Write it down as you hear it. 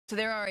So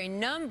there are a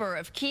number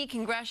of key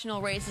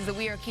congressional races that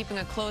we are keeping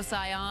a close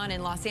eye on.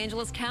 In Los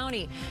Angeles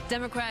County,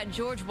 Democrat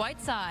George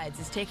Whitesides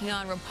is taking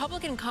on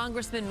Republican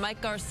Congressman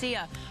Mike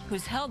Garcia,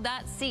 who's held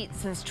that seat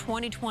since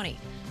 2020.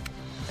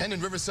 And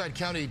in Riverside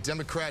County,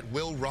 Democrat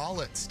Will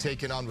Rollins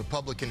taking on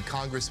Republican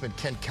Congressman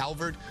Ken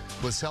Calvert,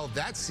 who has held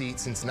that seat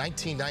since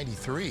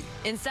 1993.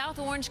 In South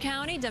Orange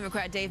County,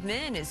 Democrat Dave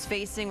Min is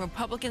facing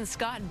Republican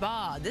Scott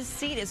Baugh. This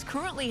seat is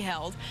currently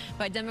held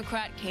by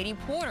Democrat Katie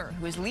Porter,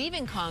 who is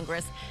leaving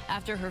Congress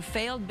after her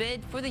failed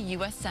bid for the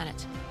U.S.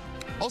 Senate.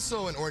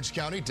 Also in Orange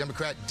County,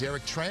 Democrat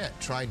Derek Trant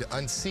trying to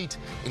unseat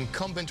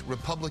incumbent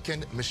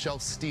Republican Michelle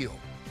Steele.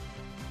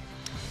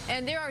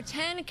 And there are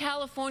 10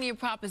 California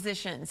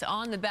propositions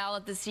on the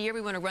ballot this year.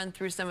 We want to run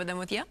through some of them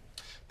with you.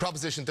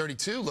 Proposition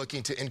 32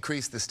 looking to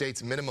increase the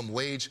state's minimum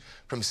wage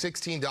from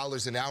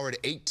 $16 an hour to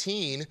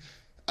 $18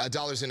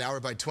 an hour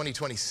by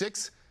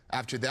 2026.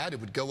 After that, it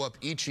would go up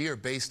each year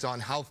based on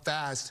how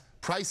fast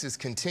prices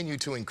continue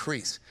to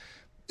increase.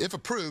 If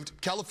approved,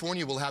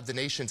 California will have the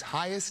nation's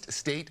highest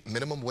state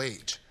minimum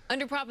wage.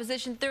 Under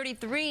Proposition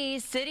 33,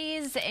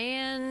 cities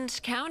and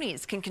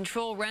counties can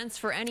control rents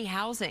for any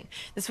housing.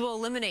 This will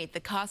eliminate the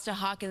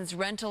Costa-Hawkins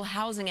Rental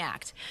Housing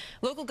Act.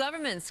 Local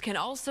governments can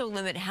also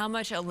limit how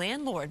much a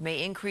landlord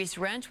may increase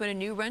rent when a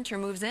new renter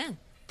moves in.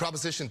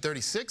 Proposition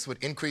 36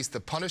 would increase the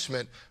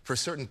punishment for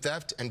certain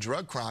theft and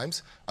drug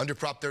crimes. Under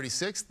Prop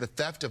 36, the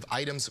theft of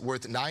items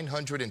worth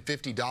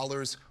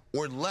 $950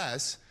 or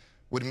less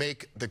would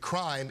make the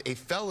crime a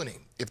felony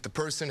if the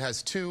person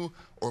has 2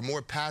 or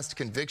more past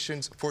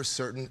convictions for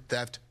certain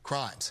theft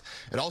crimes.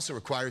 It also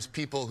requires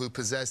people who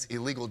possess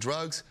illegal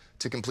drugs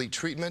to complete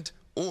treatment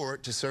or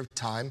to serve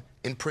time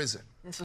in prison.